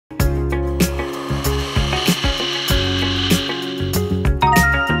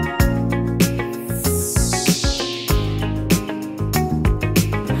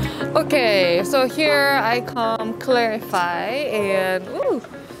so here I come ClariPi and ooh,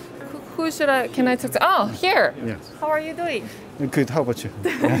 who should I? Can I talk to? Oh, here. Yes. How are you doing? Good. How about you?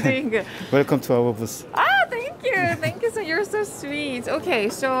 Doing good. Welcome to our booth. Thank you. Thank you. So you're so sweet. Okay,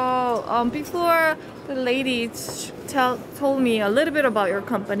 so before the lady told me a little bit about your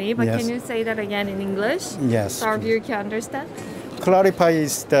company, but Yes. can you say that again in English? Yes. So our viewer can understand. ClariPi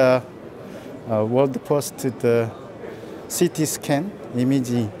is the world first CT scan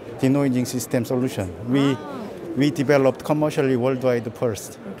image denoising system solution. We developed commercially worldwide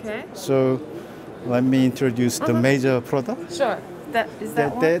first. Okay. So let me introduce the major product. Sure. That is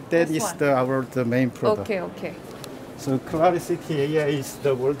that one? That This is one? the main product. Okay. So ClariCT AI is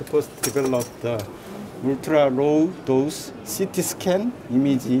the world first developed ultra low dose CT scan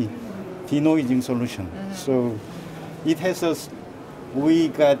image denoising solution. So it has we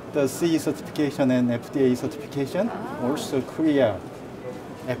got the CE certification and FDA certification, also Korea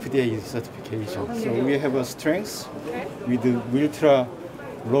FDA certification. Okay. So we have a strength Okay. with the ultra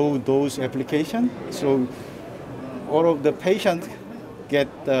low dose application. So all of the patients get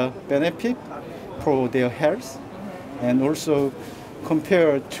the benefit for their health, and also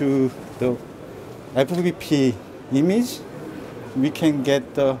compared to the FVP image, we can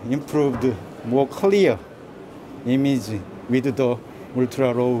get the improved, more clear image with the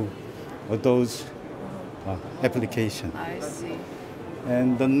ultra low dose application. I see.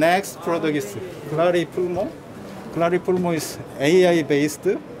 And the next product is ClariPulmo. ClariPulmo is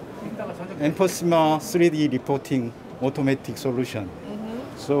AI-based emphysema 3D reporting automatic solution.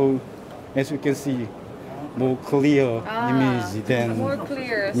 So as you can see, more clear image than More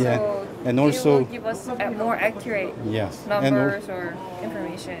clear. Yeah. So And it also- will give us more accurate yes, numbers or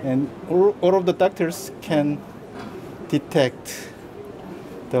information. and all of the doctors can detect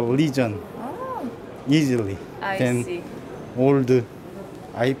the lesion Oh, easily I than see. old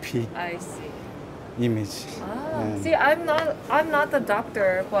IP I see. image. And- See, I'm not the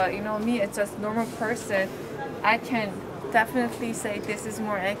doctor, but you know me, it's just normal person. I can definitely say this is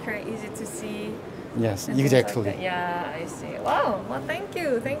more accurate, easy to see. Yes, and things like exactly. that. Yeah, I see. Wow. Well, thank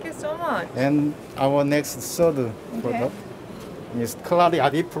you so much. And our next third product is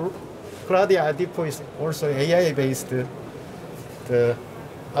ClariAdipo. ClariAdipo is also AI-based the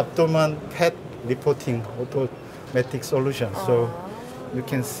abdomen PET reporting automatic solution. So you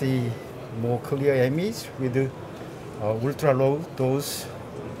can see more clear image with ultra low dose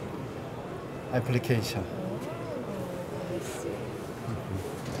application.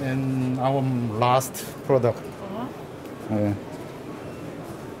 And our last product,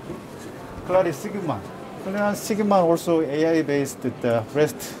 ClariSigma. ClariSigma also AI-based the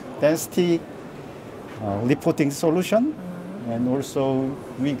breast density reporting solution, and also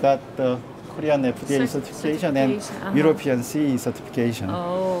we got the Korean FDA certification and European CE certification.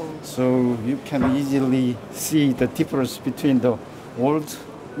 Oh. So you can easily see the difference between the old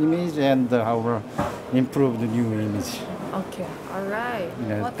image and our improved new image. Okay. All right.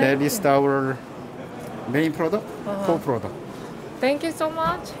 Yeah, Well, that thank is you. our main product, core product. Thank you so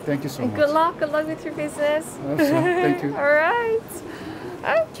much. Thank you so And much. good luck. Good luck with your business. Awesome. Thank you. All right.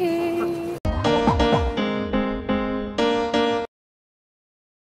 Okay.